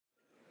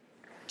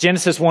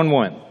Genesis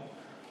 1:1.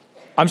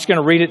 I'm just going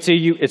to read it to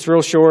you. It's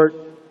real short.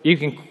 You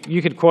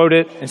could quote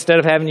it instead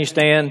of having you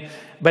stand.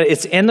 But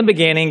it's in the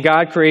beginning,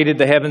 God created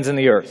the heavens and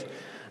the earth.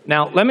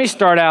 Now, let me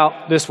start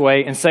out this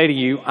way and say to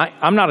you,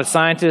 I'm not a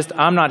scientist.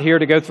 I'm not here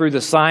to go through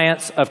the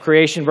science of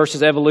creation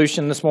versus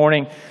evolution this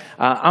morning.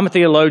 I'm a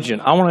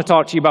theologian. I want to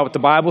talk to you about what the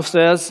Bible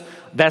says.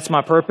 That's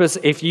my purpose.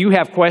 If you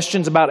have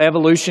questions about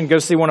evolution, go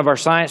see one of our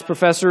science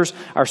professors,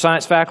 our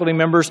science faculty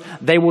members.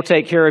 They will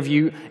take care of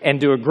you and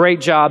do a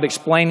great job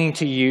explaining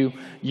to you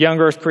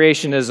young earth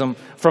creationism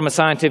from a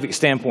scientific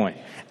standpoint.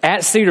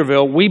 At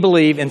Cedarville, we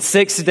believe in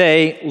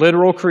six-day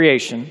literal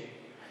creation,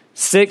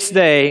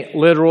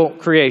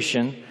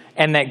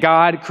 and that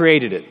God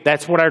created it.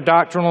 That's what our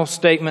doctrinal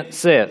statement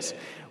says.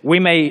 We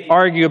may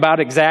argue about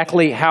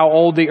exactly how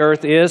old the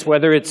earth is,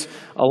 whether it's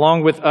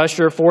along with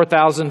Usher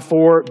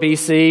 4004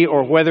 BC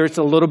or whether it's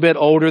a little bit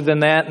older than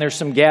that and there's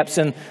some gaps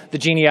in the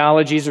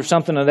genealogies or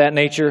something of that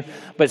nature.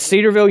 But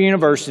Cedarville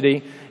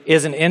University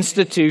is an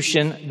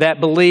institution that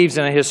believes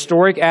in a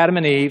historic Adam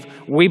and Eve.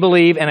 We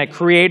believe in a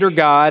creator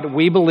God.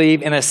 We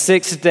believe in a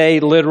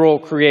six-day literal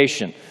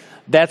creation.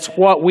 That's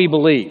what we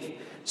believe.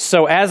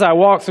 So as I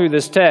walk through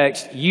this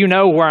text, you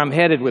know where I'm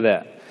headed with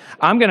that.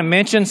 I'm going to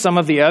mention some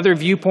of the other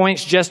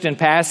viewpoints just in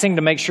passing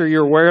to make sure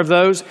you're aware of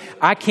those.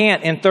 I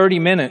can't, in 30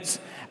 minutes,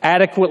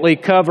 adequately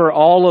cover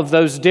all of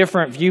those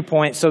different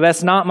viewpoints, so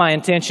that's not my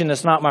intention.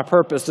 That's not my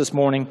purpose this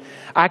morning.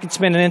 I could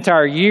spend an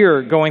entire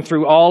year going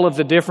through all of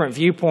the different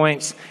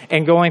viewpoints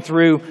and going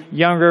through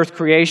young earth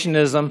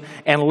creationism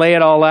and lay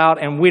it all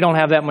out, and we don't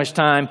have that much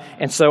time,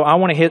 and so I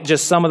want to hit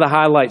just some of the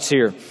highlights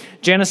here.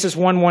 Genesis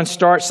 1:1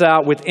 starts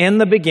out with, in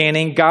the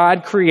beginning,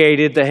 God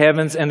created the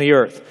heavens and the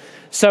earth.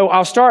 So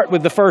I'll start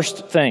with the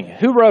first thing.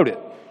 Who wrote it?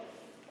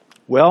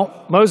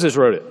 Well, Moses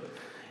wrote it.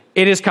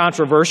 It is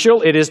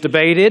controversial. It is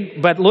debated.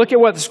 But look at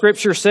what the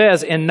Scripture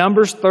says in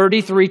Numbers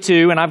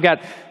 33:2. And I've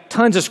got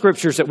tons of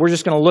scriptures that we're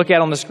just going to look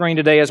at on the screen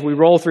today as we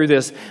roll through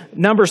this.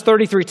 Numbers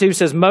 33:2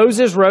 says,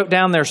 Moses wrote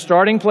down their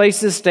starting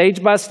places,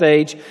 stage by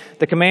stage,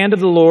 the command of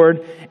the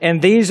Lord,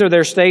 and these are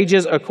their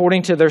stages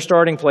according to their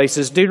starting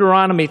places.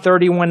 Deuteronomy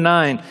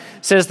 31:9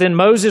 says, Then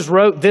Moses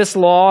wrote this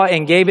law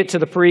and gave it to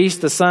the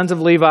priests, the sons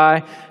of Levi,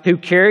 who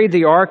carried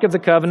the ark of the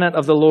covenant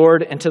of the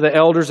Lord, and to the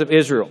elders of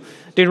Israel.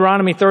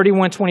 Deuteronomy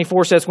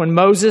 31:24 says, When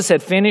Moses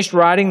had finished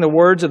writing the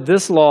words of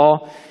this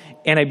law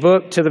in a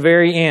book to the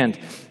very end.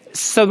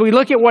 So we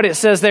look at what it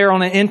says there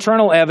on an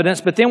internal evidence,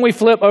 but then we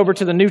flip over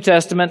to the New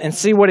Testament and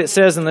see what it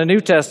says in the New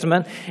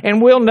Testament. And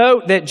we'll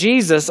note that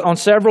Jesus, on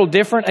several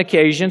different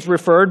occasions,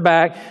 referred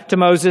back to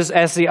Moses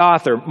as the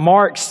author.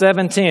 Mark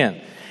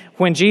 7:10.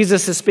 When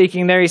Jesus is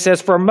speaking there, he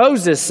says, For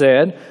Moses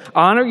said,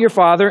 Honor your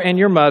father and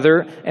your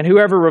mother, and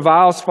whoever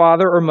reviles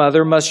father or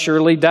mother must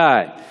surely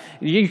die.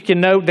 You can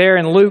note there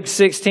in Luke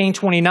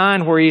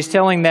 16:29 where he's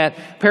telling that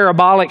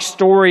parabolic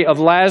story of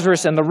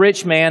Lazarus and the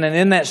rich man. And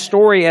in that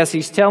story, as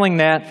he's telling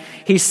that,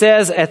 he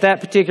says at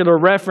that particular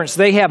reference,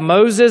 they have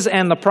Moses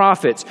and the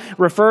prophets,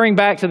 referring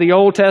back to the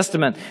Old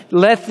Testament.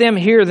 Let them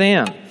hear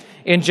them.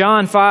 In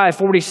John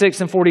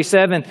 5:46 and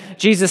 47,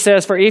 Jesus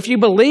says, For if you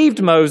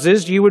believed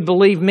Moses, you would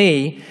believe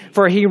me,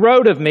 for he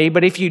wrote of me.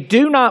 But if you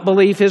do not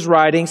believe his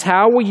writings,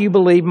 how will you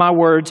believe my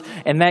words?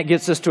 And that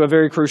gets us to a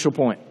very crucial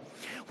point.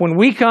 When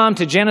we come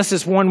to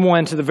Genesis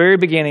 1:1, to the very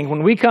beginning,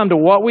 when we come to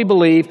what we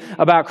believe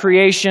about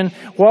creation,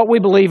 what we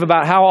believe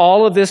about how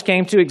all of this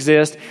came to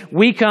exist,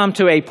 we come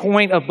to a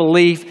point of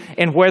belief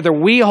in whether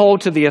we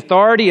hold to the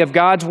authority of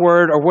God's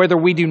Word or whether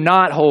we do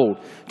not hold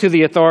to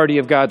the authority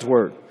of God's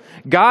Word.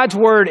 God's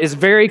Word is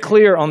very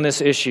clear on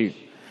this issue.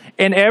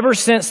 And ever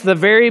since the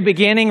very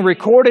beginning,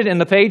 recorded in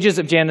the pages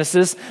of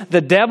Genesis,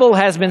 the devil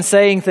has been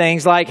saying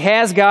things like,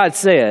 Has God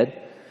said?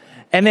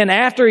 And then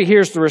after he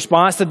hears the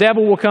response, the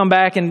devil will come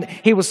back and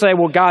he will say,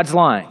 Well, God's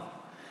lying.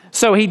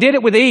 So he did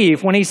it with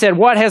Eve when he said,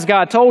 What has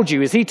God told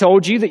you? Has he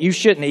told you that you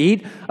shouldn't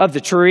eat of the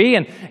tree?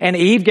 And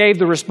Eve gave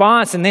the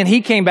response, and then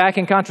he came back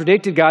and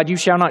contradicted God, You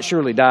shall not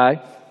surely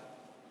die.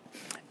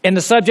 In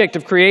the subject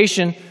of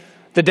creation,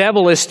 the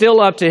devil is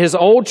still up to his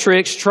old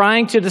tricks,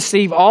 trying to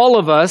deceive all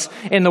of us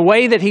in the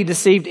way that he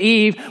deceived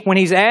Eve when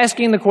he's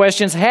asking the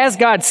questions, Has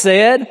God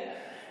said?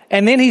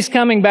 And then he's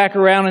coming back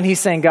around and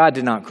he's saying, God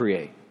did not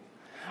create.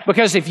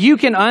 Because if you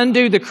can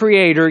undo the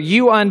Creator,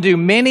 you undo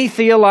many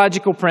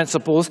theological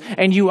principles,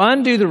 and you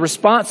undo the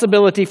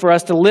responsibility for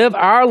us to live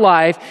our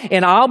life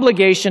in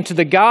obligation to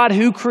the God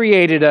who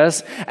created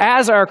us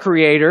as our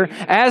Creator,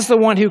 as the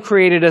one who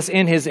created us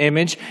in His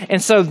image.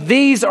 And so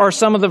these are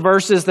some of the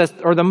verses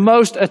that are the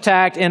most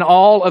attacked in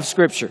all of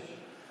Scripture.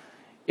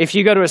 If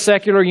you go to a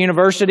secular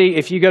university,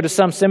 if you go to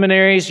some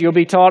seminaries, you'll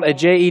be taught a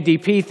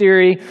JEDP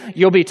theory.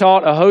 You'll be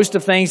taught a host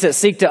of things that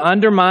seek to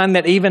undermine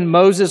that even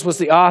Moses was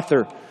the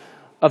author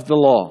of the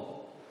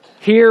law.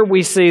 Here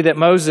we see that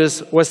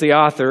Moses was the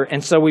author,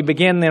 and so we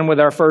begin then with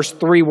our first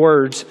three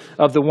words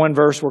of the one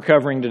verse we're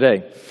covering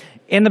today.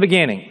 In the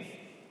beginning.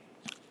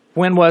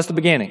 When was the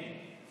beginning?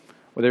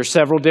 Well, there's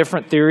several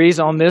different theories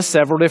on this,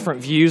 several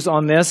different views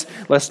on this.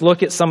 Let's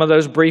look at some of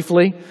those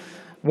briefly.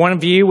 One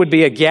view would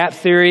be a gap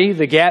theory.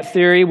 The gap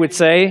theory would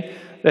say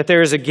that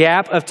there is a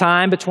gap of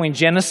time between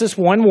Genesis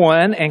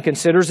 1:1 and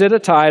considers it a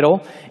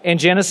title, and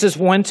Genesis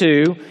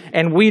 1:2,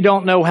 and we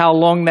don't know how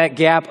long that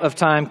gap of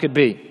time could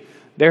be.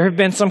 There have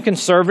been some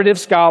conservative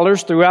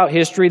scholars throughout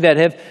history that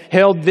have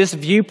held this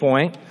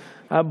viewpoint,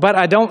 but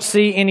I don't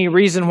see any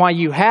reason why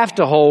you have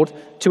to hold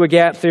to a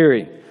gap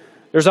theory.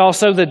 There's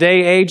also the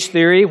day-age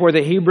theory, where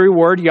the Hebrew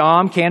word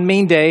yom can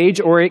mean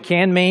day-age, or it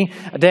can mean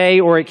a day,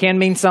 or it can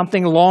mean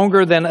something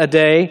longer than a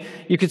day.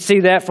 You could see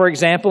that, for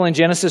example, in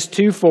Genesis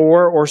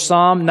 2:4 or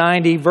Psalm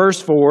 90,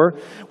 verse 4,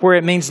 where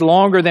it means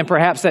longer than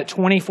perhaps that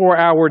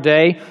 24-hour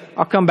day.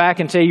 I'll come back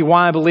and tell you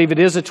why I believe it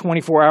is a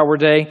 24-hour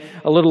day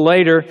a little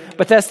later.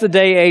 But that's the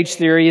day-age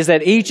theory, is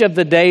that each of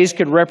the days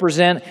could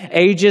represent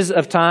ages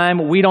of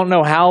time. We don't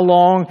know how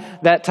long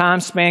that time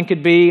span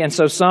could be, and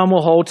so some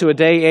will hold to a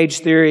day-age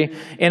theory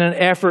in an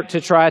effort to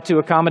try to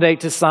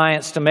accommodate to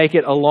science to make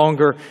it a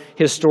longer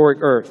historic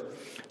earth.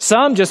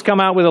 Some just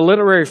come out with a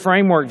literary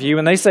framework view,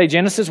 and they say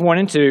Genesis 1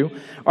 and 2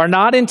 are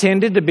not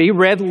intended to be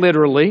read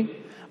literally,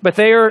 but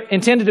they are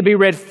intended to be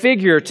read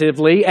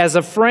figuratively as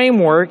a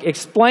framework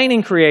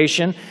explaining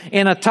creation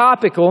in a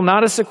topical,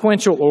 not a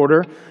sequential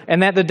order,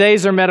 and that the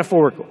days are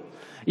metaphorical.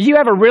 You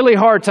have a really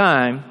hard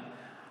time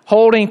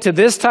holding to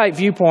this type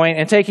viewpoint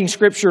and taking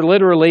Scripture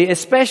literally,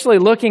 especially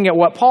looking at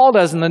what Paul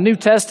does in the New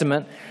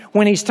Testament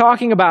when he's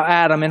talking about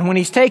Adam and when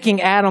he's taking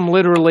Adam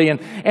literally,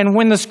 and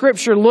when the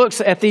Scripture looks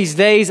at these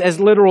days as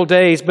literal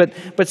days.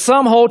 But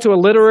some hold to a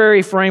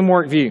literary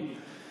framework view.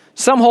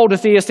 Some hold to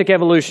theistic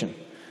evolution.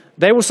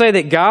 They will say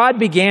that God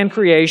began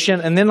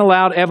creation and then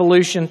allowed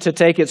evolution to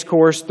take its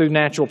course through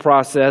natural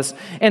process.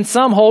 And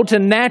some hold to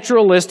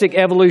naturalistic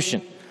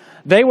evolution.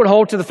 They would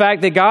hold to the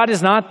fact that God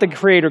is not the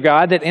creator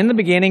God, that in the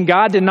beginning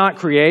God did not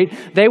create.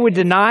 They would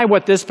deny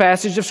what this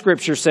passage of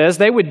Scripture says.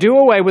 They would do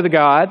away with a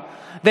God.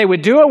 They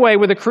would do away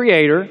with a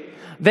creator.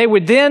 They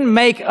would then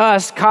make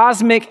us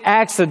cosmic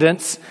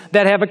accidents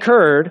that have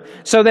occurred,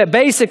 so that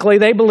basically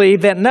they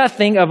believe that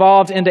nothing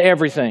evolved into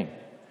everything.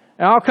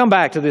 And I'll come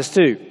back to this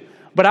too.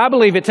 But I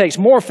believe it takes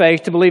more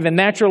faith to believe in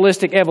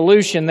naturalistic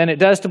evolution than it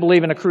does to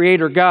believe in a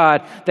creator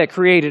God that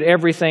created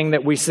everything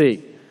that we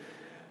see.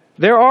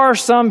 There are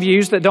some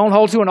views that don't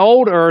hold to an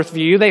old earth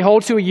view. They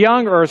hold to a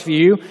young earth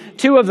view.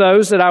 Two of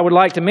those that I would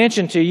like to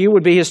mention to you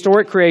would be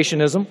historic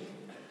creationism.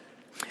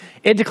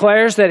 It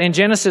declares that in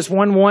Genesis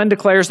 1:1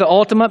 declares the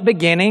ultimate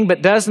beginning,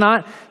 but does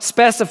not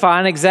specify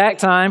an exact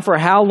time for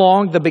how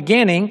long the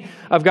beginning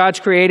of God's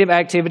creative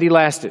activity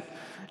lasted.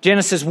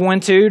 Genesis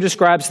 1:2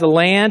 describes the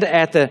land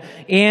at the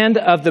end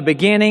of the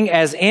beginning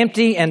as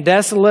empty and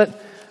desolate,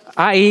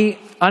 i.e.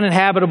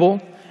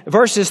 uninhabitable.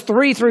 Verses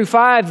 3 through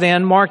 5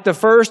 then mark the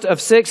first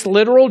of 6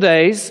 literal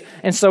days,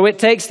 and so it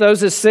takes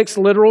those as 6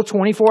 literal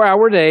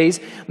 24-hour days,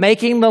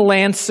 making the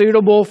land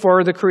suitable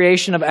for the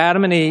creation of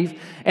Adam and Eve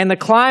and the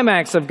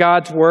climax of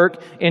God's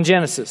work in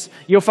Genesis.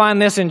 You'll find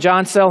this in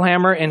John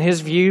Selhammer in his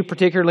view,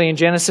 particularly in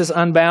Genesis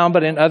Unbound,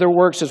 but in other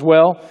works as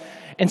well.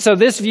 And so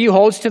this view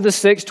holds to the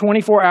 6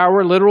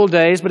 24-hour literal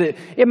days, but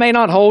it may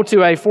not hold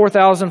to a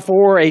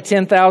 4,004, a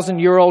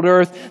 10,000-year-old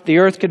earth. The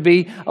earth could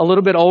be a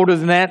little bit older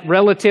than that.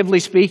 Relatively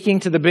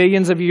speaking to the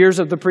billions of years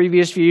of the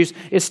previous views,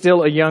 it's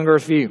still a young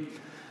earth view.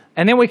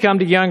 And then we come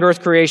to young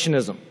earth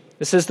creationism.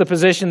 This is the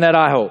position that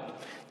I hold.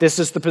 This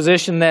is the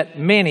position that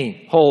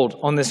many hold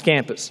on this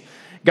campus.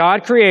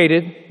 God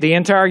created the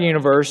entire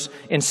universe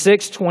in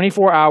 6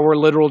 24-hour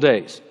literal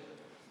days.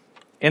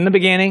 In the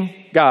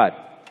beginning, God.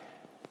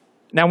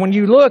 Now, when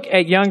you look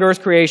at young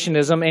earth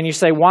creationism and you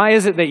say, why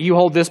is it that you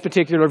hold this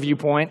particular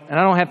viewpoint? And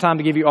I don't have time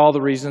to give you all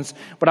the reasons,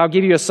 but I'll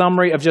give you a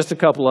summary of just a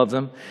couple of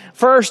them.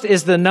 First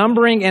is the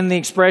numbering and the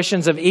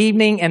expressions of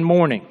evening and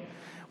morning.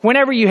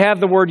 Whenever you have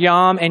the word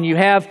yom and you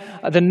have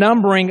the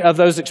numbering of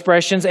those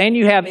expressions and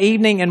you have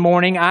evening and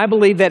morning, I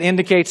believe that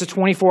indicates a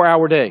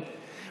 24-hour day.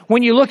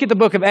 When you look at the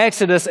book of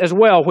Exodus as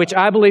well, which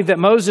I believe that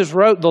Moses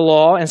wrote the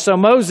law, and so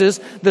Moses,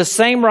 the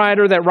same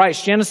writer that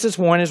writes Genesis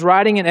 1, is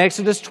writing in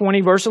Exodus 20,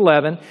 verse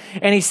 11,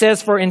 and he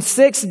says, "For in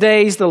 6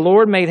 days the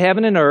Lord made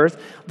heaven and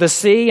earth, the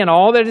sea and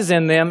all that is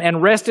in them,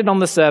 and rested on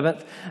the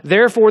seventh.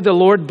 Therefore the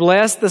Lord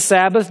blessed the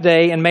Sabbath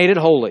day and made it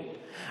holy."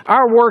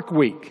 Our work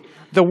week,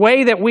 the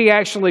way that we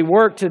actually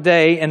work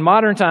today in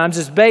modern times,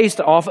 is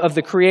based off of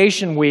the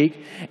creation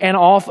week and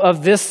off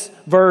of this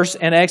verse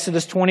in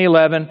Exodus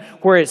 20:11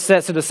 where it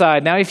sets it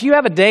aside. Now, if you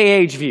have a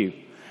day-age view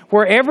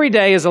where every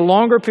day is a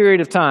longer period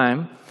of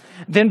time,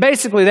 then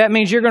basically that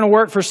means you're going to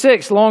work for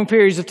 6 long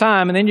periods of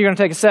time and then you're going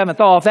to take a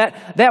 7th off.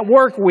 That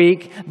work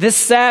week, this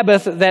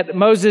Sabbath that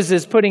Moses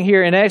is putting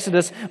here in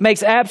Exodus,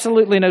 makes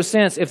absolutely no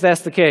sense if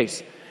that's the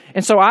case.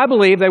 And so I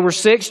believe they were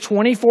 6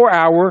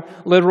 24-hour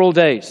literal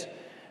days.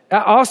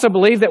 I also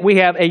believe that we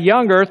have a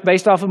young earth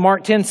based off of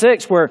Mark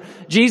 10:6, where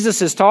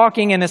Jesus is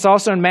talking, and it's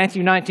also in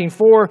Matthew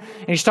 19:4,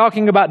 and he's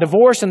talking about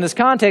divorce in this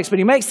context, but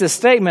he makes this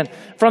statement: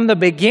 from the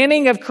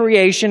beginning of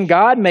creation,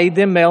 God made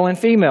them male and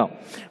female.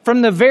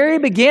 From the very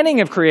beginning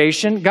of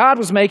creation, God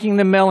was making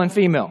them male and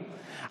female.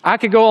 I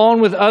could go on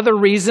with other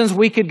reasons.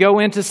 We could go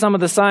into some of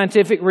the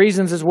scientific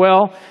reasons as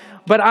well,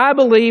 but I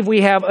believe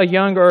we have a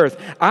young earth.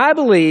 I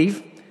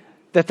believe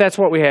that that's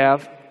what we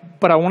have.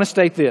 But I want to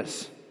state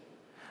this.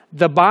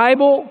 The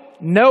Bible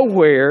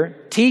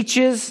nowhere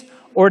teaches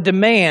or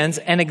demands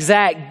an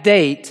exact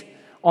date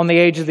on the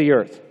age of the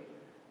earth.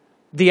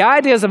 The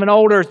ideas of an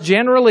old earth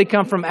generally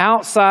come from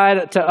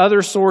outside to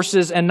other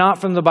sources and not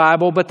from the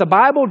Bible, but the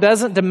Bible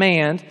doesn't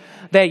demand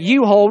that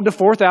you hold to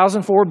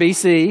 4004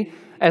 BC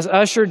as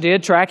Ussher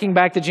did, tracking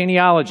back the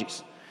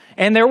genealogies.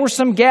 And there were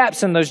some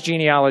gaps in those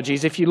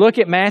genealogies. If you look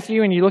at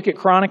Matthew and you look at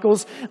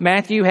Chronicles,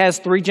 Matthew has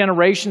 3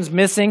 generations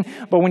missing,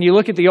 but when you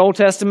look at the Old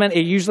Testament,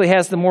 it usually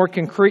has the more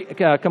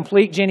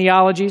complete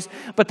genealogies.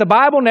 But the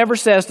Bible never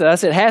says to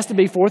us it has to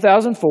be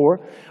 4004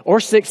 or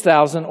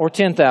 6000 or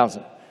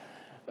 10,000.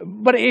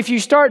 But if you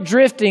start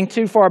drifting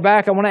too far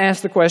back, I want to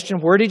ask the question,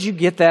 where did you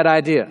get that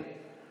idea?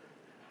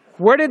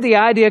 Where did the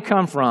idea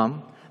come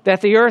from that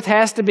the earth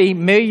has to be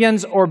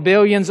millions or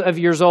billions of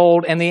years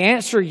old? And the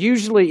answer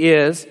usually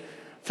is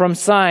from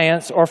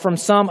science or from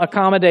some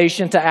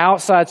accommodation to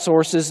outside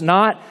sources,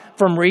 not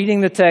from reading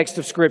the text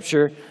of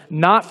Scripture,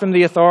 not from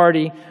the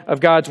authority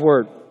of God's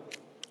Word.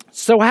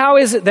 So how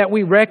is it that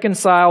we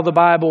reconcile the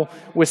Bible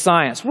with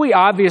science? We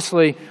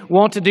obviously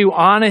want to do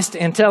honest,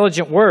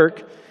 intelligent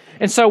work.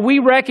 And so we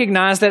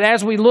recognize that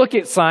as we look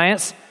at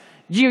science,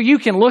 you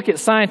can look at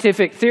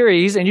scientific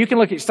theories and you can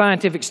look at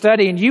scientific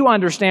study and you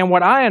understand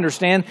what I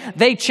understand.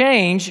 They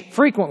change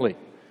frequently.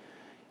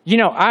 You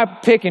know, I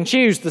pick and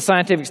choose the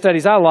scientific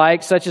studies I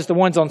like, such as the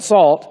ones on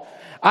salt.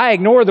 I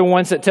ignore the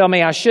ones that tell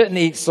me I shouldn't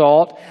eat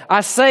salt.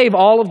 I save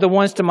all of the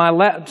ones to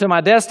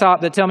my desktop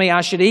that tell me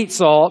I should eat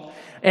salt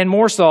and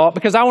more salt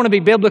because I want to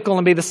be biblical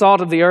and be the salt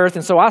of the earth.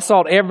 And so I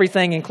salt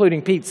everything,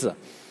 including pizza.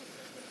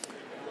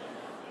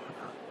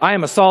 I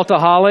am a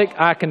saltaholic.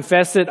 I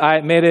confess it. I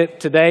admit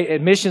it today.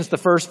 Admission's the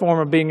first form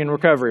of being in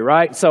recovery,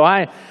 right? So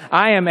I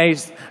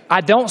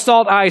don't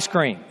salt ice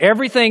cream.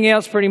 Everything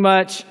else pretty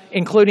much,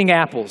 including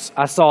apples,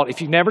 I salt. If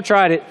you've never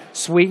tried it,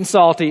 sweet and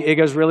salty, it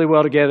goes really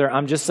well together.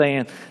 I'm just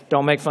saying,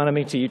 don't make fun of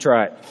me till you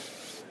try it.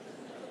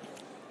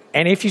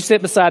 And if you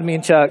sit beside me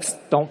in Chuck's,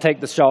 don't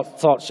take the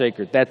salt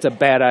shaker. That's a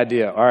bad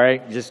idea, all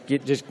right? Just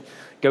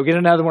go get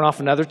another one off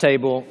another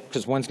table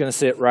because one's going to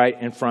sit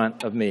right in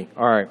front of me.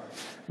 All right,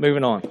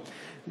 moving on.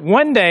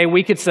 One day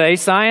we could say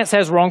science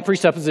has wrong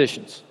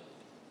presuppositions.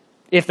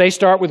 If they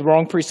start with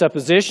wrong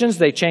presuppositions,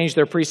 they change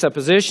their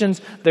presuppositions,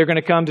 they're going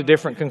to come to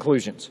different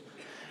conclusions.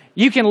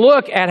 You can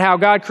look at how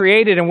God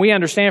created, and we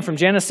understand from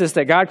Genesis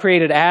that God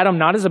created Adam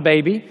not as a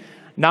baby,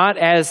 not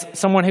as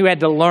someone who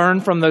had to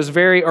learn from those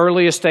very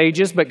earliest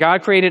stages, but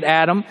God created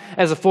Adam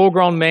as a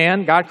full-grown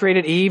man. God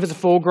created Eve as a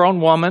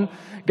full-grown woman.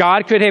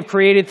 God could have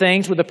created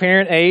things with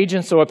apparent age,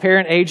 and so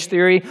apparent age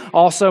theory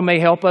also may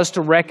help us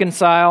to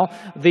reconcile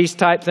these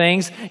type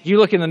things. You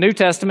look in the New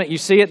Testament, you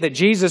see it that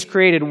Jesus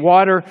created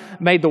water,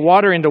 made the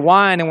water into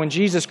wine, and when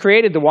Jesus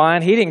created the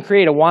wine, He didn't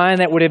create a wine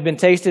that would have been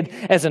tasted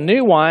as a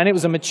new wine. It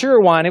was a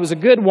mature wine. It was a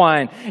good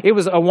wine. It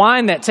was a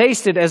wine that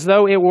tasted as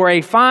though it were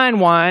a fine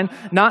wine,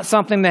 not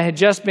something that had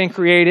just been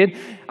created.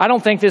 I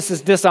don't think this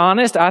is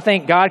dishonest. I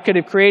think God could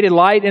have created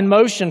light in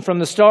motion from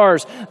the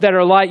stars that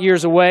are light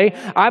years away.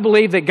 I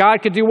believe that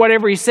God could do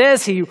whatever He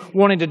says He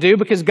wanted to do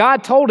because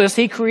God told us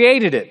He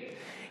created it.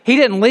 He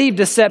didn't leave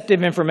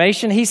deceptive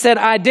information. He said,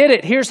 I did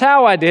it. Here's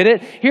how I did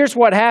it. Here's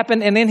what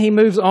happened. And then He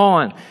moves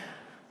on.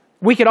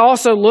 We could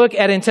also look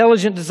at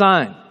intelligent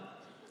design.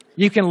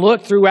 You can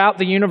look throughout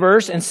the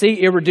universe and see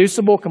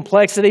irreducible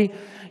complexity.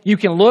 You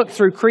can look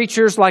through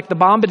creatures like the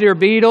bombardier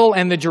beetle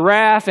and the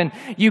giraffe, and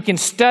you can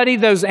study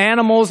those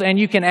animals, and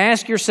you can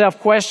ask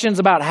yourself questions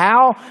about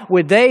how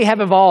would they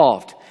have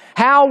evolved?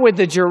 How would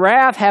the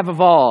giraffe have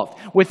evolved?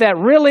 With that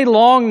really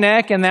long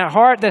neck and that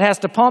heart that has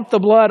to pump the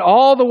blood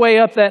all the way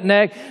up that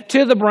neck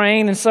to the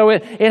brain. And so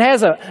it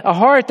has a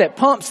heart that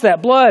pumps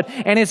that blood,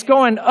 and it's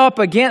going up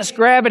against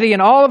gravity.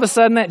 And all of a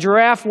sudden that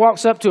giraffe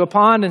walks up to a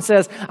pond and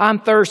says, I'm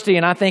thirsty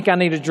and I think I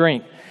need a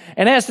drink.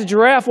 And as the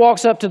giraffe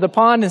walks up to the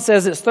pond and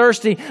says it's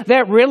thirsty,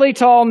 that really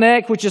tall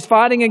neck, which is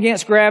fighting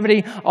against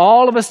gravity,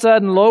 all of a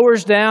sudden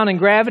lowers down, and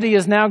gravity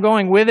is now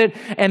going with it,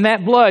 and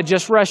that blood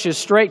just rushes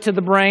straight to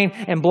the brain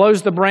and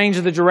blows the brains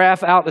of the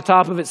giraffe out the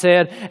top of its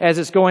head as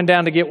it's going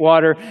down to get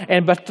water.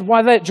 But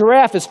while that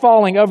giraffe is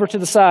falling over to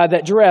the side,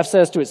 that giraffe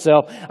says to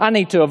itself, I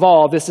need to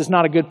evolve. This is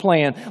not a good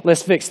plan.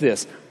 Let's fix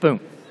this.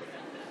 Boom.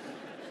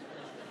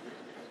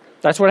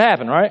 That's what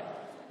happened, right?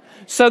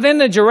 So then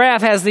the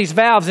giraffe has these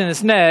valves in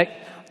its neck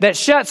that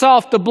shuts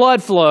off the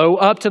blood flow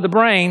up to the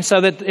brain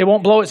so that it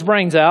won't blow its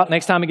brains out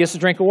next time it gets a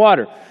drink of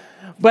water.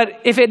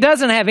 But if it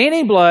doesn't have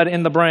any blood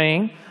in the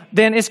brain,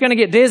 then it's going to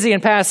get dizzy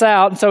and pass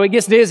out. And so it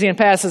gets dizzy and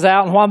passes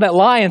out. And while that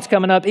lion's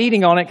coming up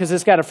eating on it because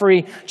it's got a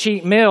free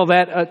cheap meal,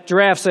 that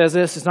giraffe says,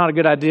 this is not a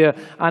good idea.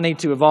 I need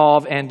to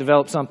evolve and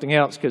develop something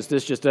else because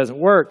this just doesn't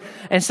work.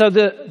 And so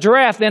the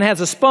giraffe then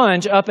has a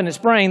sponge up in its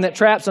brain that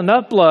traps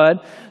enough blood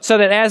so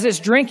that as it's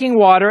drinking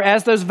water,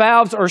 as those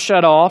valves are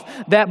shut off,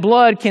 that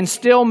blood can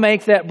still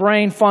make that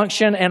brain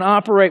function and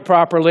operate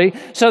properly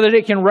so that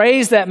it can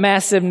raise that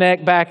massive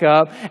neck back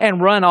up and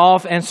run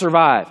off and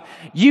survive.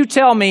 You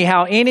tell me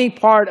how any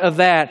part of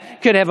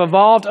that could have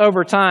evolved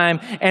over time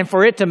and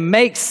for it to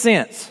make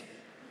sense.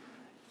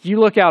 You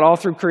look out all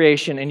through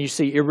creation and you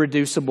see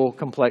irreducible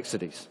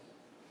complexities.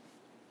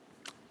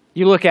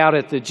 You look out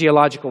at the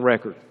geological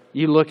record.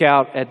 You look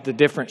out at the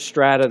different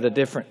strata, the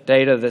different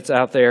data that's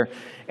out there,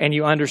 and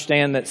you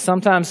understand that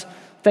sometimes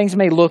things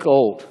may look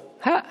old.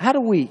 How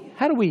do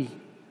we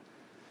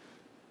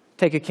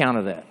take account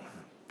of that?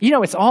 You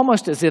know, it's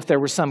almost as if there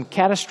was some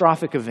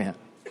catastrophic event,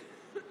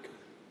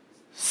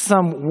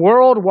 some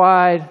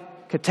worldwide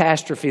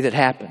catastrophe that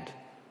happened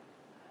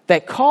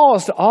that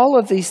caused all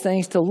of these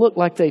things to look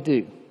like they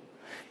do.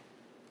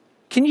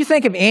 Can you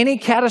think of any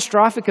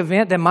catastrophic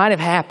event that might have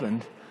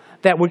happened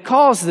that would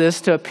cause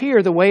this to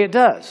appear the way it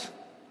does?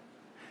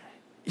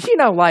 You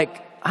know,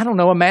 like, I don't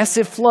know, a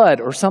massive flood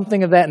or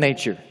something of that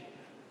nature.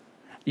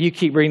 You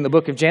keep reading the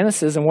book of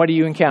Genesis, and what do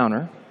you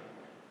encounter?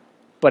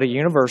 But a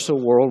universal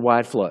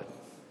worldwide flood.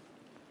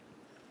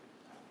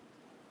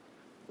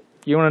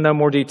 You want to know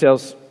more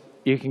details?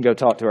 You can go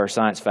talk to our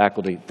science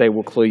faculty. They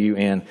will clue you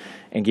in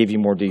and give you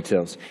more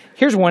details.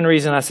 Here's one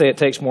reason I say it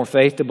takes more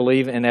faith to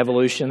believe in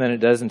evolution than it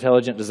does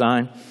intelligent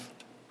design.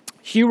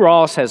 Hugh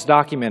Ross has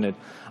documented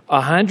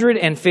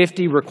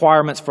 150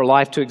 requirements for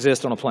life to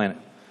exist on a planet.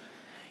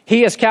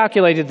 He has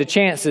calculated the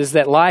chances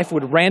that life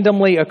would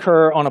randomly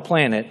occur on a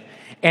planet,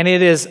 and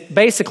it is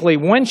basically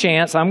one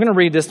chance. I'm going to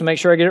read this to make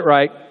sure I get it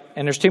right,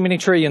 and there's too many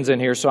trillions in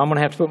here, so I'm going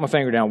to have to put my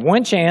finger down.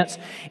 One chance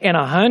in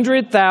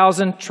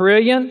 100,000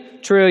 trillion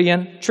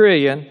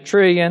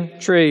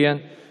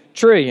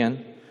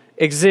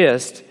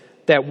exist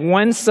that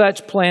one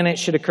such planet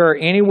should occur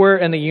anywhere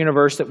in the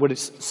universe that would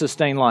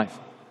sustain life.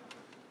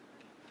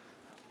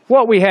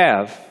 What we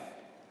have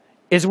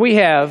is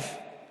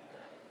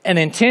an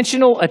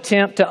intentional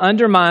attempt to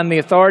undermine the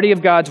authority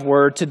of God's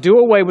word, to do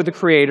away with the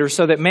Creator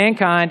so that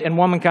mankind and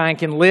womankind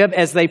can live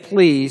as they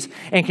please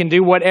and can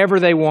do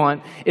whatever they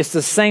want. It's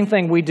the same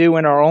thing we do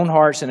in our own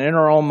hearts and in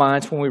our own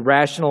minds when we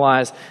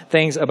rationalize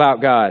things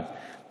about God.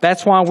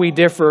 That's why we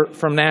differ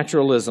from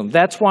naturalism.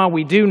 That's why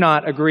we do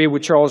not agree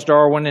with Charles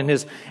Darwin in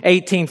his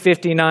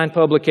 1859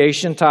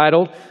 publication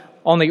titled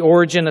On the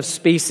Origin of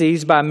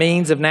Species by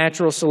Means of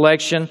Natural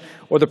Selection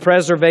or the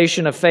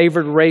Preservation of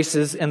Favored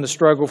Races in the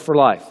Struggle for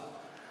Life.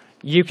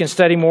 You can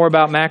study more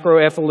about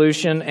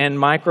macroevolution and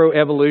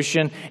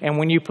microevolution, and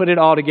when you put it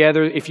all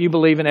together, if you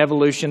believe in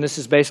evolution, this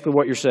is basically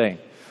what you're saying.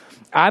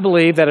 I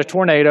believe that a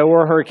tornado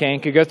or a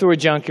hurricane could go through a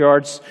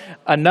junkyard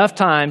enough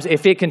times.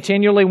 If it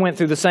continually went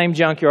through the same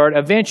junkyard,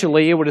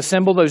 eventually it would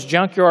assemble those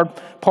junkyard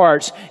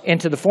parts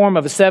into the form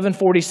of a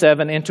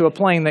 747 into a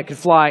plane that could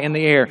fly in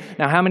the air.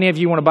 Now, how many of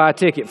you want to buy a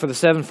ticket for the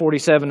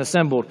 747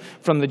 assembled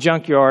from the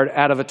junkyard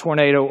out of a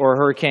tornado or a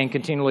hurricane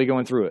continually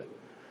going through it?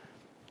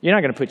 You're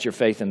not going to put your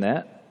faith in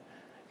that.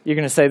 You're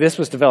going to say, this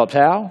was developed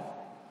how?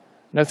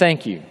 No,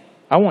 thank you.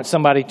 I want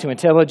somebody to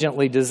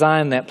intelligently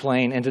design that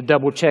plane and to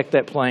double check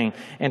that plane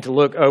and to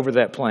look over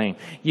that plane.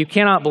 You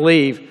cannot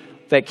believe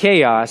that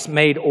chaos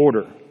made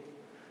order.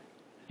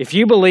 If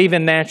you believe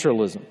in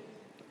naturalism,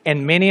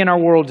 and many in our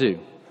world do,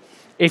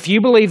 if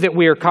you believe that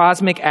we are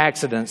cosmic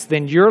accidents,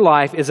 then your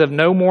life is of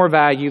no more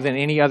value than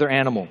any other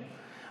animal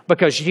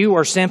because you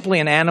are simply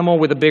an animal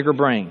with a bigger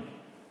brain.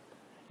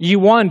 You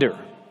wonder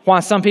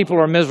why some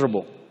people are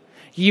miserable.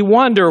 You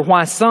wonder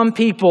why some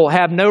people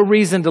have no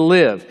reason to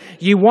live.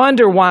 You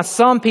wonder why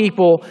some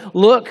people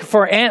look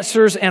for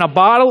answers in a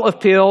bottle of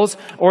pills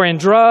or in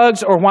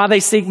drugs or why they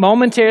seek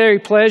momentary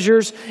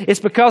pleasures. It's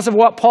because of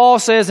what Paul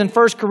says in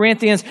 1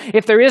 Corinthians.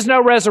 If there is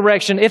no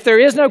resurrection, if there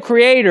is no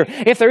creator,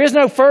 if there is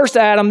no first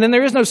Adam, then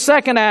there is no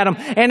second Adam.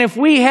 And if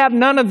we have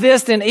none of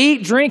this, then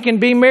eat, drink, and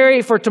be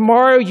merry, for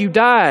tomorrow you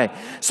die.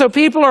 So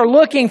people are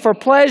looking for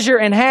pleasure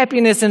and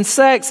happiness in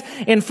sex,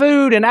 in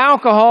food, in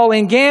alcohol,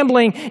 in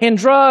gambling, in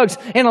drugs,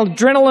 in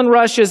adrenaline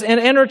rushes, in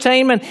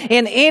entertainment,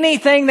 in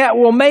anything that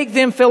will make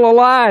them feel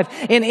alive,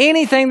 in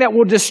anything that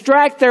will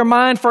distract their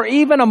mind for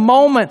even a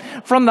moment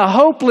from the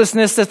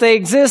hopelessness that they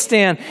exist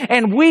in.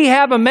 And we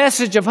have a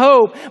message of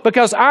hope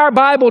because our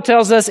Bible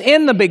tells us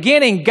in the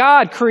beginning,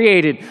 God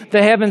created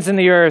the heavens and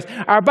the earth.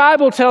 Our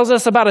Bible tells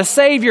us about a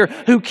Savior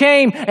who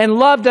came and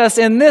loved us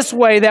in this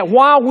way, that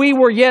while we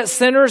were yet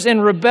sinners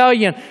in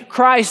rebellion,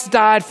 Christ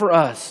died for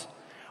us.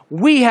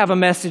 We have a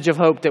message of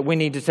hope that we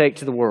need to take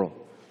to the world.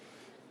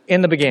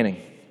 In the beginning,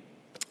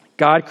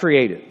 God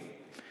created.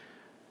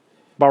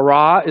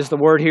 Bara is the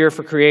word here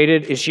for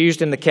created. It's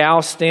used in the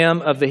Kal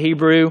stem of the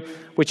Hebrew,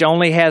 which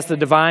only has the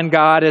divine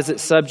God as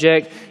its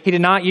subject. He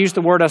did not use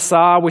the word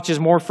asa, which is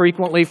more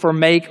frequently for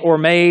make or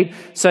made,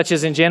 such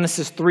as in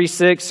Genesis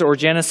 3:6 or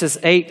Genesis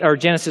 8 or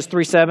Genesis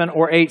 3:7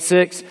 or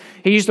 8:6.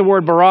 He used the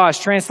word bara,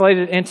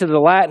 translated into the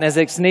Latin as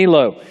ex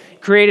nihilo,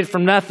 created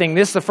from nothing.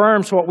 This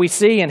affirms what we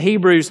see in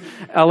Hebrews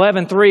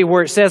 11:3,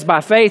 where it says, by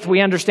faith we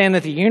understand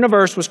that the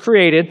universe was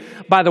created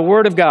by the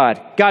word of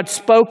God. God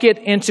spoke it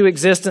into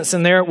existence,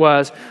 and there it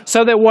was,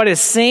 so that what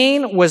is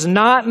seen was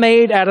not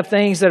made out of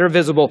things that are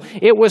visible.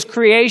 It was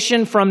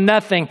creation from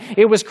nothing.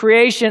 It was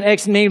creation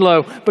ex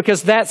nihilo,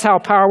 because that's how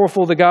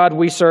powerful the God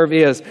we serve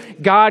is.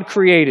 God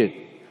created.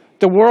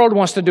 The world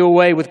wants to do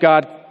away with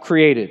God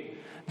created.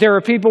 There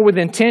are people with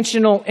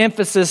intentional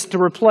emphasis to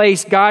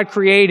replace God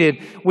created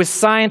with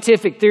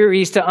scientific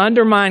theories to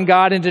undermine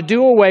God and to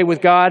do away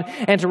with God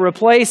and to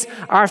replace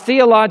our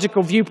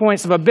theological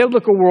viewpoints of a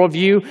biblical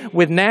worldview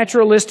with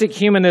naturalistic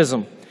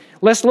humanism.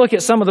 Let's look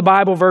at some of the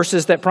Bible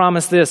verses that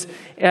promise this.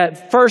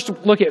 First,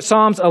 look at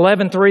Psalms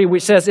 11:3,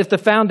 which says, if the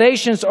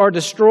foundations are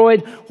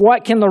destroyed,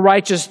 what can the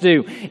righteous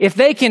do? If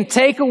they can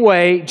take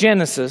away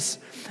Genesis,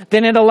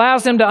 then it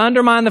allows them to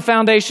undermine the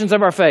foundations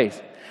of our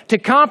faith. To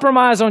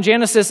compromise on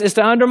Genesis is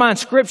to undermine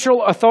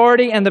scriptural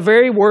authority and the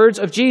very words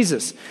of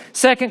Jesus.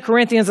 2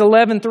 Corinthians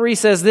 11:3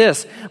 says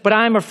this, but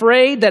I am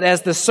afraid that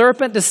as the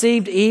serpent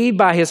deceived Eve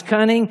by his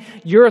cunning,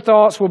 your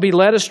thoughts will be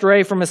led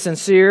astray from a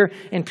sincere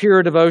and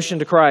pure devotion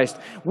to Christ.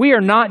 We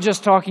are not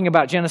just talking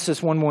about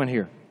Genesis 1:1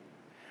 here.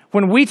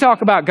 When we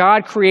talk about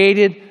God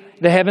created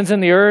the heavens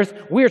and the earth,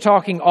 we are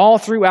talking all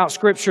throughout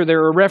Scripture.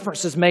 There are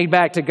references made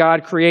back to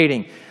God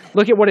creating.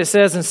 Look at what it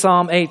says in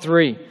Psalm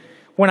 8:3.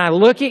 When I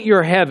look at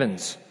your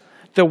heavens,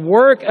 the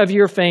work of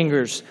your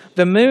fingers,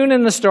 the moon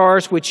and the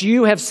stars which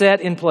you have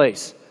set in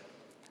place.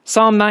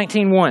 Psalm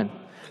 19:1.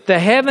 The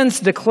heavens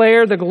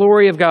declare the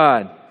glory of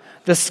God.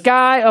 The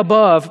sky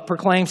above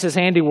proclaims his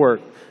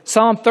handiwork.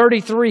 Psalm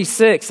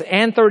 33:6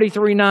 and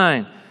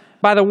 33:9.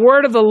 By the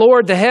word of the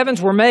Lord the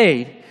heavens were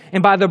made,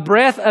 and by the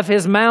breath of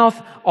his mouth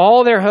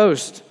all their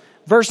host.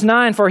 Verse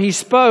 9, for he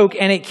spoke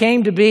and it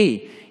came to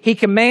be. He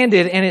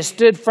commanded and it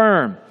stood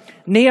firm.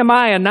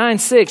 Nehemiah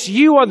 9:6,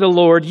 you are the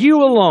Lord,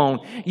 you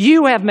alone.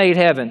 You have made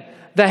heaven,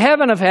 the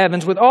heaven of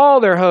heavens with all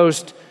their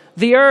host,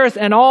 the earth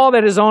and all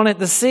that is on it,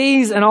 the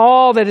seas and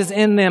all that is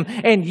in them,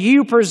 and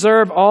you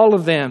preserve all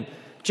of them.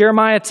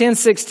 Jeremiah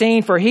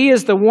 10:16, for he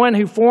is the one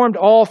who formed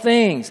all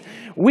things.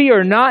 We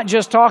are not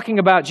just talking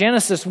about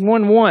Genesis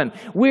 1:1.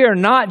 We are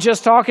not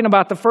just talking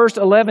about the first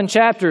 11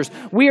 chapters.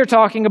 We are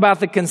talking about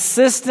the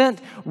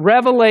consistent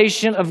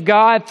revelation of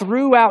God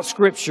throughout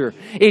Scripture.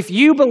 If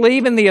you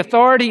believe in the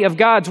authority of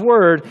God's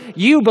Word,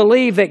 you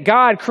believe that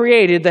God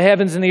created the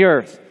heavens and the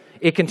earth.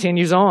 It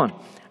continues on.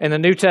 In the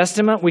New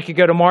Testament, we could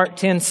go to Mark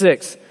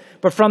 10:6.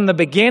 But from the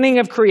beginning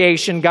of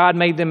creation, God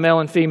made them male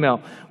and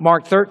female.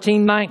 Mark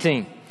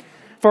 13:19.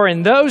 For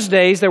in those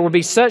days there will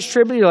be such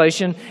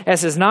tribulation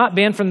as has not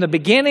been from the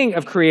beginning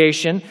of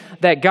creation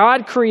that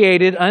God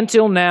created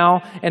until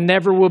now and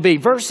never will be.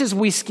 Verses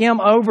we skim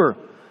over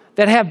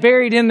that have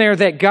buried in there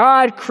that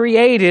God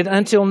created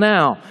until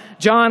now.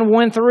 John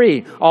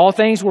 1:3, all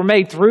things were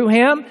made through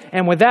him,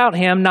 and without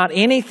him not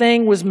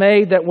anything was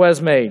made that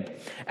was made.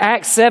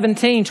 Acts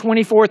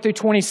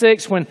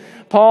 17:24-26, when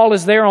Paul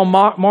is there on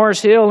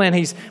Mars Hill and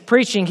he's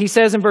preaching, he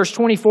says in verse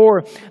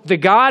 24, the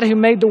God who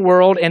made the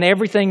world and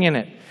everything in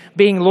it,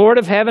 being Lord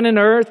of heaven and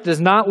earth,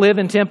 does not live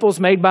in temples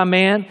made by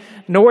man,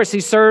 nor is he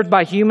served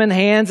by human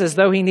hands as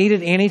though he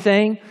needed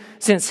anything,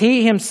 since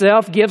he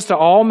himself gives to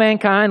all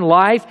mankind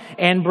life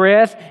and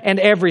breath and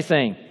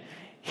everything.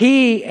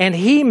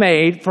 He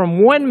made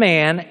from one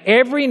man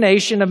every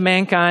nation of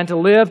mankind to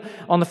live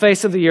on the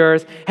face of the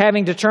earth,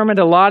 having determined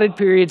allotted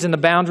periods and the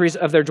boundaries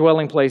of their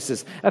dwelling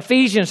places.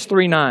 Ephesians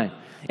 3:9.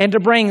 And to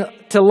bring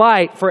to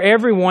light for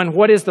everyone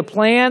what is the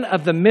plan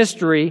of the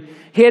mystery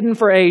hidden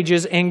for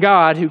ages in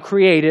God who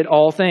created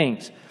all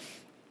things.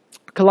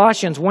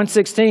 Colossians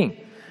 1:16.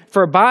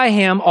 For by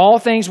him all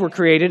things were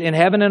created in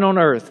heaven and on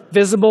earth,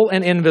 visible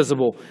and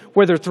invisible,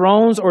 whether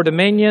thrones or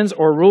dominions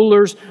or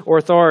rulers or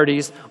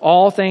authorities,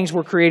 all things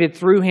were created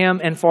through him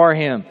and for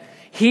him.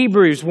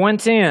 Hebrews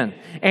 1:10.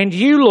 And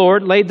you,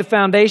 Lord, laid the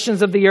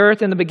foundations of the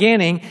earth in the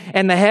beginning,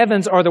 and the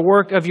heavens are the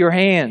work of your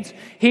hands.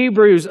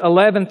 Hebrews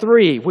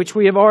 11:3, which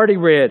we have already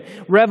read.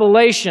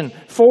 Revelation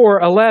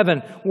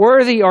 4:11.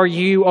 Worthy are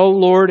you, O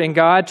Lord and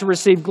God, to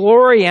receive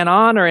glory and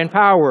honor and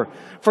power,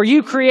 for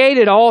you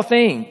created all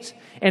things,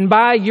 and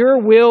by your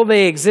will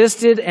they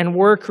existed and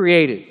were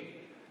created.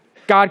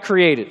 God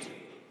created.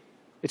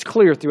 It's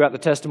clear throughout the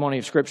testimony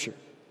of Scripture.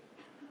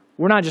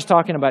 We're not just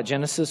talking about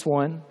Genesis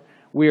 1.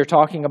 We are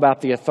talking about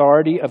the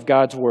authority of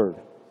God's Word.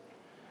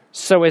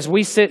 So as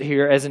we sit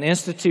here as an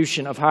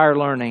institution of higher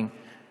learning,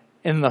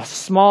 in the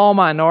small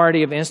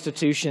minority of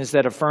institutions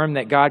that affirm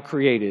that God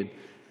created,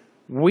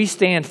 we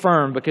stand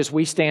firm because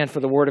we stand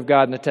for the Word of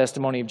God and the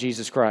testimony of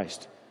Jesus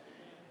Christ.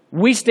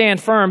 We stand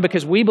firm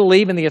because we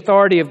believe in the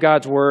authority of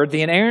God's Word,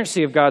 the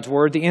inerrancy of God's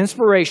Word, the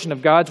inspiration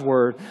of God's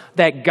Word,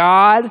 that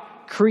God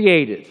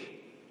created.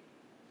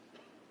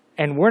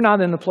 And we're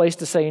not in the place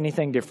to say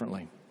anything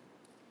differently.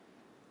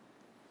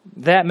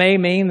 That may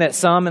mean that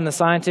some in the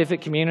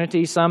scientific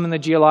community, some in the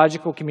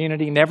geological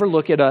community never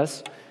look at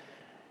us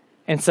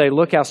and say,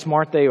 look how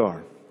smart they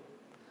are.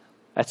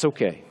 That's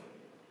okay.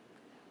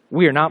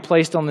 We are not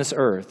placed on this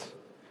earth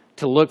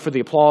to look for the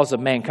applause of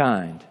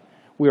mankind.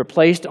 We are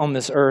placed on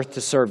this earth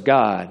to serve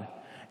God,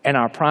 and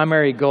our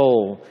primary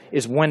goal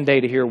is one day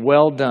to hear,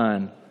 well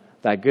done,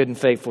 thy good and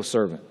faithful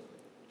servant.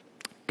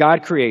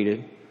 God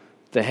created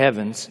the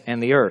heavens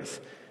and the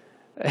earth.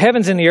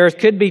 Heavens and the earth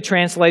could be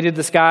translated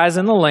the skies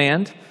and the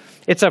land.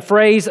 It's a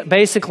phrase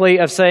basically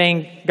of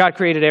saying God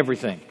created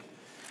everything.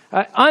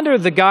 Under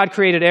the God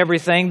created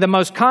everything, the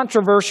most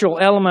controversial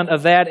element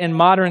of that in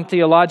modern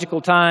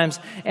theological times,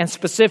 and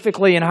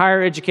specifically in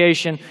higher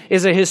education,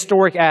 is a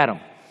historic Adam.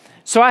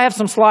 So I have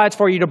some slides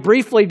for you to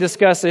briefly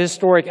discuss the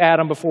historic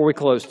Adam before we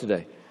close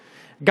today.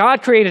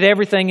 God created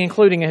everything,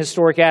 including a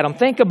historic Adam.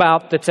 Think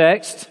about the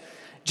text.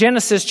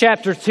 Genesis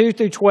chapter 2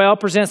 through 12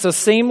 presents a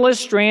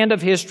seamless strand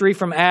of history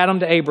from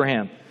Adam to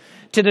Abraham.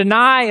 To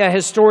deny a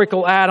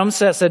historical Adam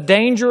sets a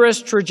dangerous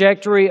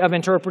trajectory of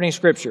interpreting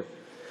Scripture.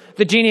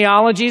 The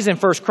genealogies in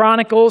 1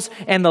 Chronicles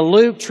and the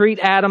Luke treat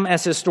Adam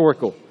as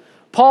historical.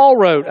 Paul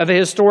wrote of a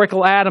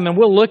historical Adam, and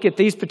we'll look at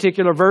these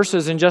particular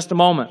verses in just a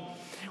moment.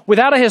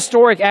 Without a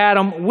historic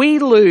Adam, we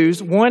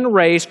lose one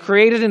race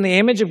created in the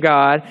image of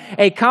God,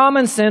 a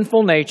common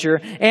sinful nature,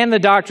 and the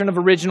doctrine of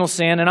original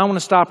sin. And I want to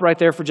stop right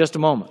there for just a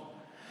moment.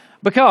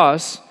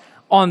 Because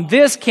on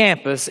this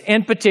campus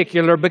in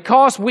particular,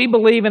 because we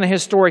believe in a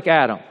historic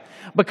Adam,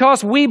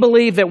 because we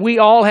believe that we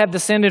all have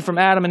descended from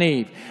Adam and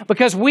Eve,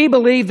 because we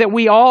believe that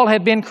we all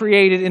have been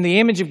created in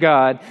the image of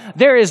God,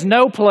 there is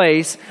no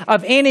place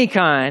of any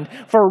kind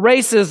for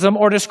racism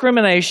or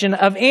discrimination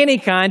of any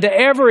kind to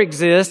ever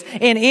exist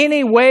in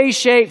any way,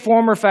 shape,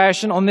 form, or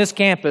fashion on this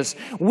campus.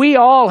 We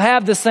all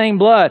have the same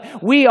blood.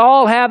 We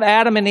all have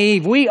Adam and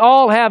Eve. We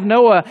all have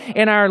Noah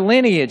in our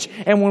lineage.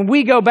 And when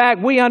we go back,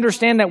 we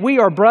understand that we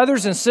are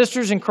brothers and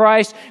sisters in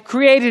Christ,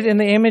 created in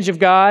the image of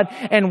God,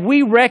 and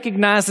we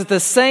recognize that the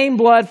same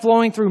blood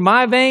flowing through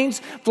my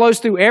veins flows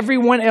through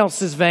everyone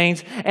else's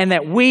veins, and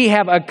that we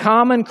have a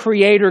common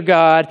creator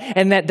God,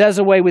 and that does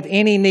away with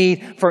any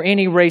need for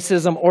any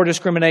racism or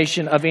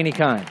discrimination of any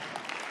kind.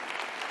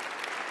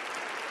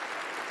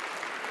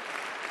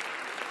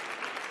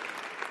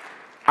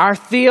 Our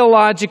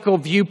theological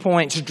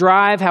viewpoints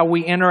drive how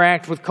we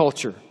interact with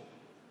culture.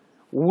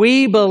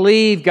 We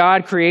believe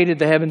God created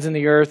the heavens and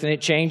the earth, and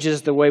it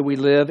changes the way we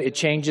live, it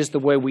changes the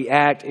way we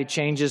act, it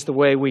changes the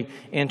way we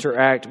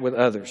interact with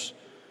others.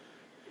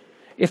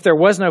 If there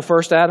was no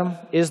first Adam,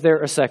 is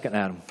there a second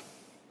Adam?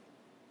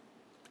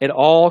 It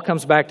all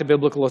comes back to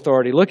biblical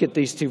authority. Look at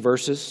these two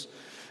verses.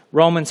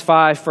 Romans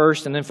 5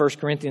 first and then 1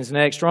 Corinthians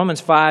next.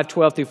 Romans 5,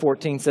 12 through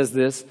 14 says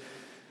this.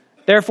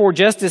 Therefore,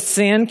 just as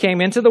sin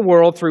came into the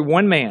world through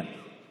one man.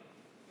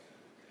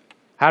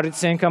 How did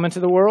sin come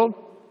into the world?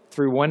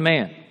 Through one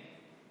man.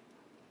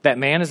 That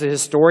man is a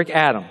historic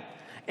Adam.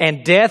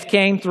 And death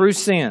came through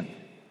sin.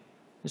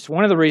 It's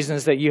one of the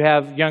reasons that you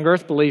have young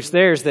earth beliefs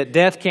there is that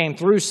death came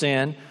through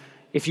sin.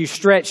 If you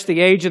stretch the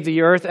age of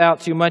the earth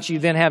out too much, you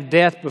then have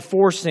death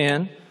before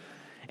sin.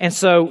 And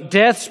so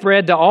death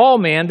spread to all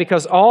men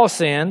because all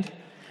sinned.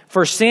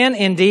 For sin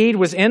indeed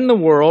was in the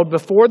world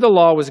before the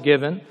law was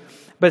given,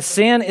 but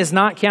sin is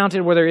not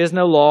counted where there is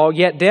no law.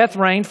 Yet death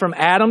reigned from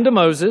Adam to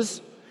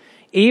Moses,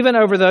 even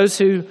over those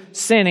who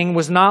sinning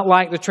was not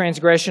like the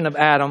transgression of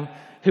Adam,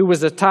 who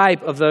was a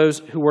type of those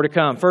who were to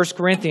come. 1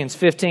 Corinthians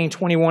 15,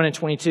 21 and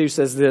 22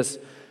 says this.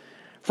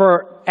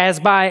 For as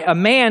by a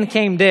man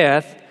came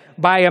death,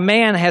 by a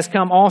man has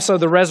come also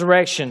the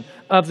resurrection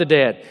of the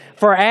dead.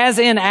 For as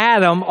in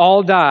Adam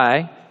all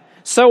die,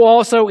 so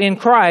also in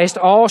Christ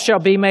all shall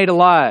be made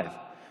alive.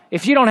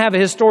 If you don't have a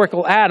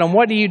historical Adam,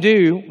 what do you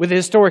do with a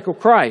historical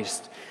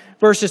Christ?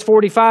 Verses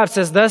 45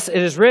 says, thus it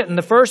is written,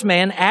 the first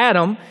man,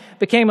 Adam,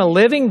 became a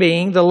living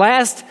being. The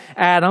last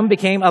Adam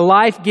became a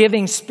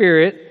life-giving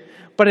spirit.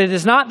 But it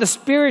is not the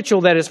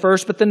spiritual that is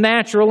first, but the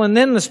natural and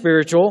then the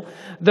spiritual.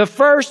 The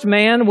first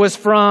man was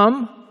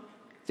from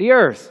the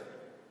earth,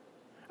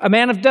 a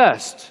man of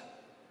dust.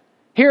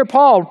 Here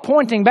Paul,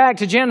 pointing back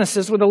to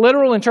Genesis with a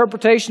literal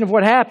interpretation of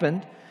what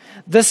happened.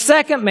 The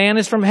second man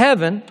is from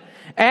heaven,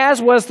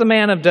 as was the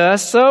man of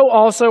dust, so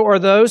also are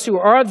those who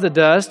are of the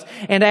dust,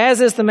 and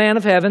as is the man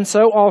of heaven,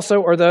 so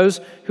also are those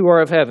who are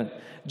of heaven.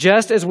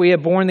 Just as we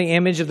have borne the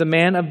image of the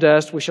man of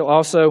dust, we shall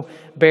also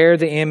bear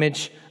the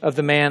image of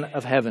the man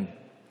of heaven.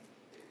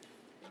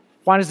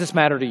 Why does this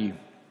matter to you?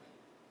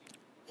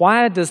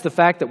 Why does the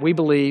fact that we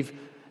believe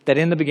that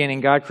in the beginning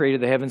God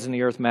created the heavens and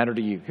the earth matter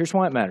to you? Here's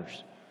why it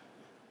matters.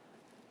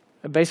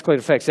 Basically,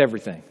 it affects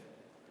everything.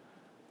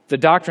 The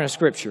doctrine of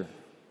Scripture.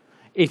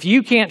 If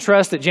you can't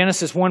trust that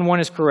Genesis 1:1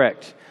 is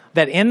correct,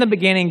 that in the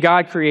beginning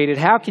God created,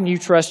 how can you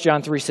trust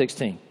John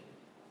 3:16?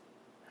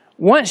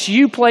 Once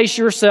you place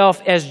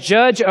yourself as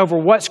judge over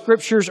what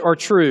Scriptures are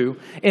true,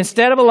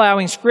 instead of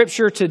allowing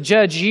Scripture to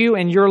judge you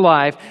and your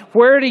life,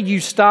 where do you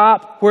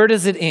stop? Where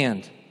does it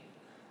end?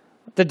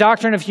 The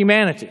doctrine of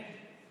humanity.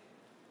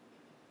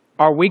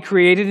 Are we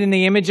created in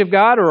the image of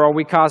God, or are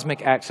we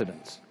cosmic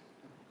accidents?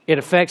 It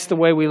affects the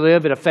way we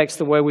live. It affects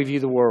the way we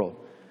view the world.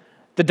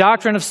 The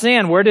doctrine of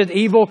sin. Where did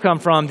evil come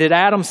from? Did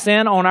Adam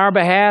sin on our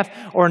behalf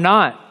or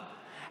not?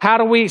 How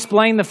do we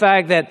explain the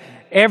fact that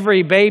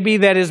every baby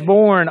that is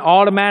born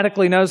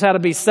automatically knows how to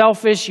be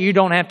selfish. You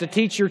don't have to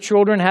teach your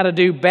children how to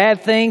do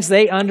bad things.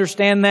 They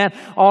understand that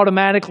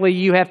automatically.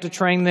 You have to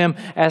train them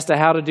as to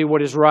how to do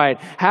what is right.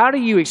 How do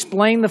you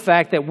explain the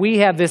fact that we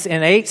have this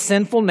innate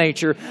sinful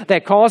nature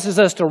that causes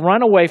us to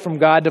run away from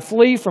God, to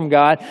flee from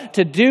God,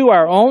 to do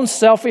our own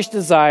selfish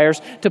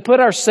desires, to put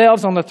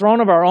ourselves on the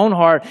throne of our own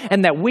heart,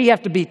 and that we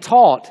have to be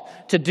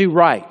taught to do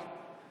right?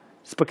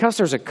 It's because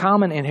there's a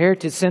common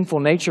inherited sinful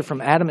nature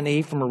from Adam and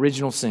Eve from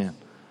original sin.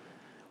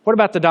 What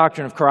about the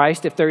doctrine of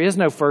Christ? If there is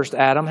no first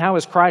Adam, how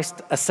is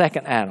Christ a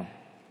second Adam?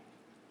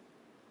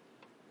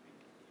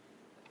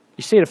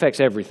 You see, it affects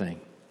everything.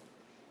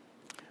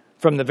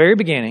 From the very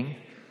beginning,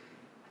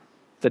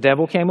 the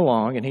devil came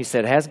along and he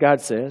said, "Has God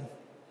said?"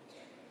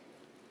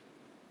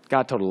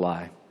 God told a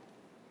lie.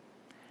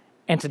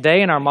 And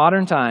today in our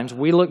modern times,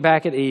 we look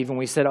back at Eve and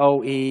we said,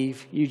 "Oh,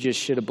 Eve, you just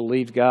should have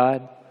believed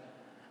God."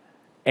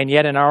 And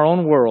yet in our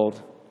own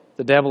world,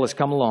 the devil has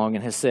come along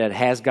and has said,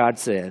 "Has God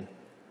said?"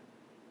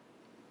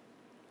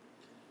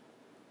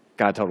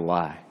 God told a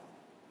lie.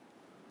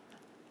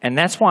 And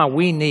that's why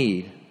we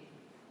need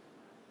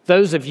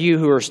those of you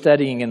who are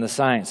studying in the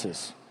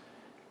sciences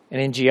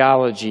and in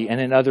geology and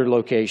in other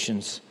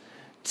locations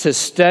to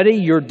study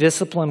your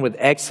discipline with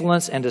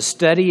excellence and to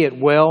study it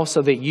well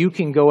so that you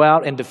can go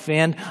out and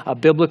defend a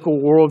biblical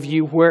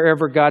worldview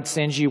wherever God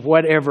sends you,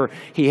 whatever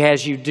He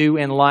has you do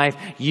in life,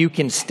 you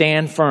can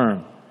stand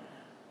firm.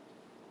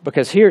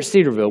 Because here at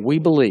Cedarville, we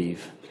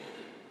believe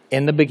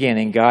in the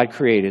beginning God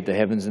created the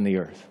heavens and the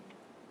earth.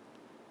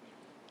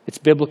 It's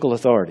biblical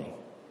authority.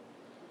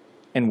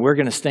 And we're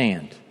going to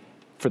stand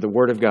for the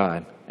Word of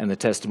God and the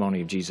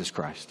testimony of Jesus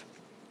Christ.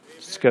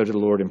 Let's go to the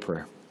Lord in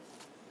prayer.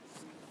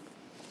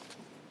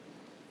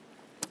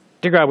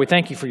 Dear God, we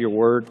thank you for your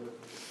Word.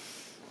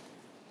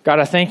 God,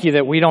 I thank you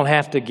that we don't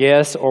have to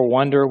guess or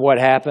wonder what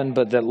happened,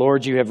 but that,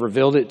 Lord, you have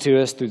revealed it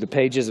to us through the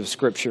pages of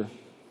Scripture.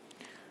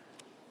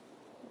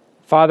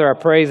 Father, I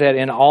pray that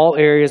in all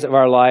areas of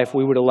our life,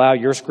 we would allow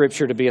your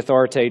Scripture to be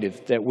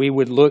authoritative, that we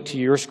would look to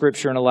your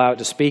Scripture and allow it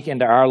to speak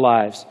into our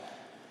lives.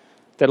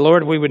 That,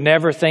 Lord, we would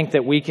never think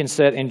that we can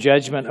sit in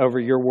judgment over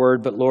your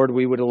word, but, Lord,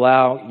 we would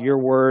allow your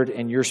word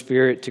and your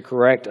Spirit to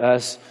correct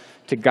us,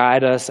 to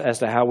guide us as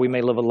to how we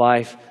may live a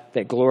life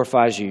that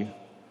glorifies you.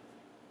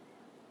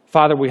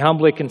 Father, we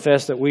humbly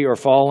confess that we are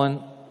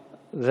fallen,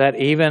 that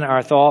even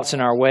our thoughts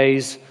and our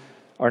ways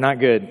are not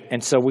good.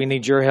 And so we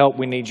need your help.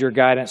 We need your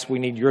guidance. We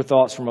need your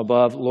thoughts from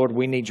above. Lord,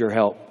 we need your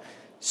help.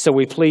 So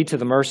we plead to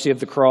the mercy of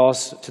the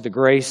cross, to the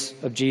grace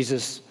of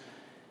Jesus,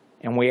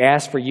 and we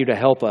ask for you to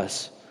help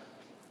us.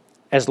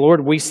 As,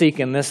 Lord, we seek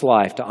in this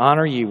life to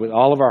honor you with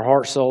all of our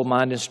heart, soul,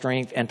 mind, and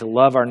strength, and to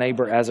love our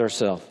neighbor as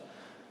ourselves.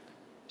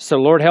 So,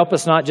 Lord, help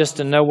us not just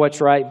to know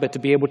what's right, but to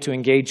be able to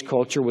engage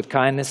culture with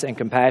kindness and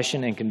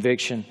compassion and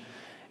conviction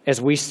as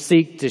we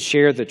seek to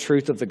share the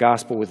truth of the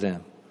gospel with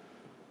them.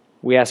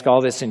 We ask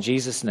all this in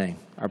Jesus' name,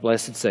 our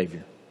blessed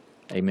Savior.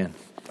 Amen.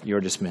 You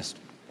are dismissed.